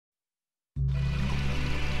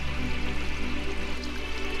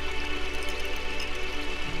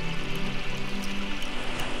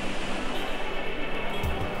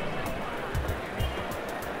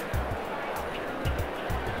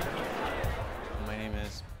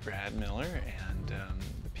Brad Miller, and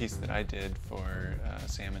the piece that I did for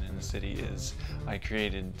Salmon in the City is I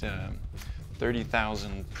created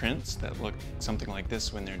 30,000 prints that look something like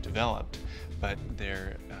this when they're developed, but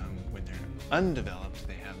when they're undeveloped,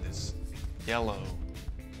 they have this yellow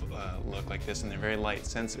look like this, and they're very light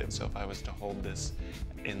sensitive. So if I was to hold this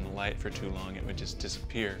in the light for too long, it would just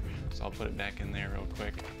disappear. So I'll put it back in there real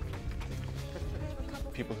quick.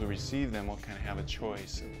 People who receive them will kind of have a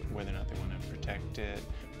choice of whether or not they want to protect it.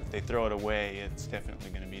 If they throw it away, it's definitely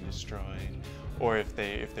going to be destroyed. Or if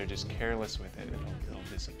they're just careless with it, it'll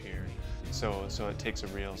disappear. So it takes a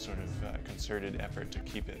real sort of concerted effort to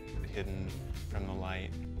keep it hidden from the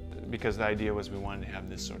light. Because the idea was we wanted to have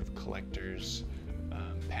this sort of collector's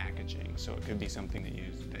packaging, so it could be something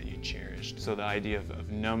that you cherished. So the idea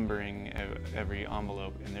of numbering every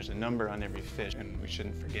envelope, and there's a number on every fish, and we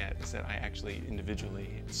shouldn't forget, is that I actually individually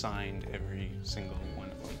signed every single one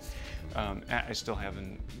of them. I still have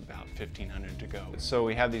about 1,500 to go. So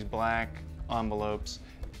we have these black envelopes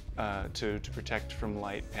to protect from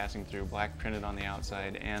light passing through, black printed on the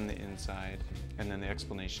outside and the inside, and then the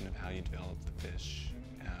explanation of how you develop the fish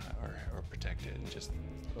or protect it, and just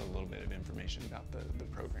a little bit of information about the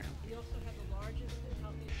program. You also have the largest and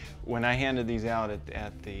healthiest. When I handed these out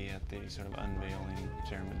at the sort of unveiling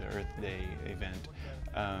ceremony, the Earth Day event,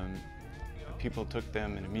 people took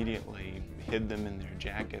them and immediately hid them in their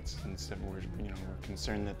jackets and said were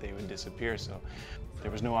concerned that they would disappear. So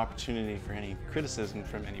there was no opportunity for any criticism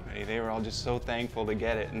from anybody. They were all just so thankful to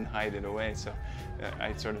get it and hide it away. So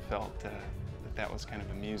I sort of felt that was kind of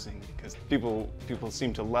amusing, because people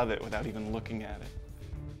seem to love it without even looking at it.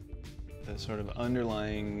 The sort of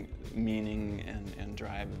underlying meaning and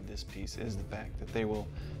drive of this piece is the fact that they will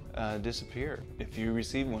disappear. If you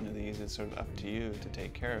receive one of these, it's sort of up to you to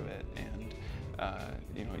take care of it. And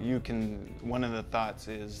you can, one of the thoughts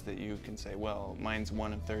is that you can say, well, mine's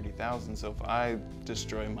one of 30,000, so if I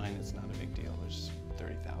destroy mine, it's not a big deal. There's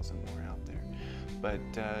 30,000 more out there. But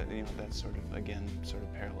that's sort of, again, sort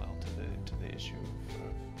of parallel to the issue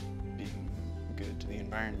of being good to the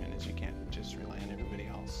environment, is you can't just rely on everybody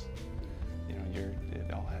else.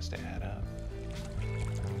 It all has to add up.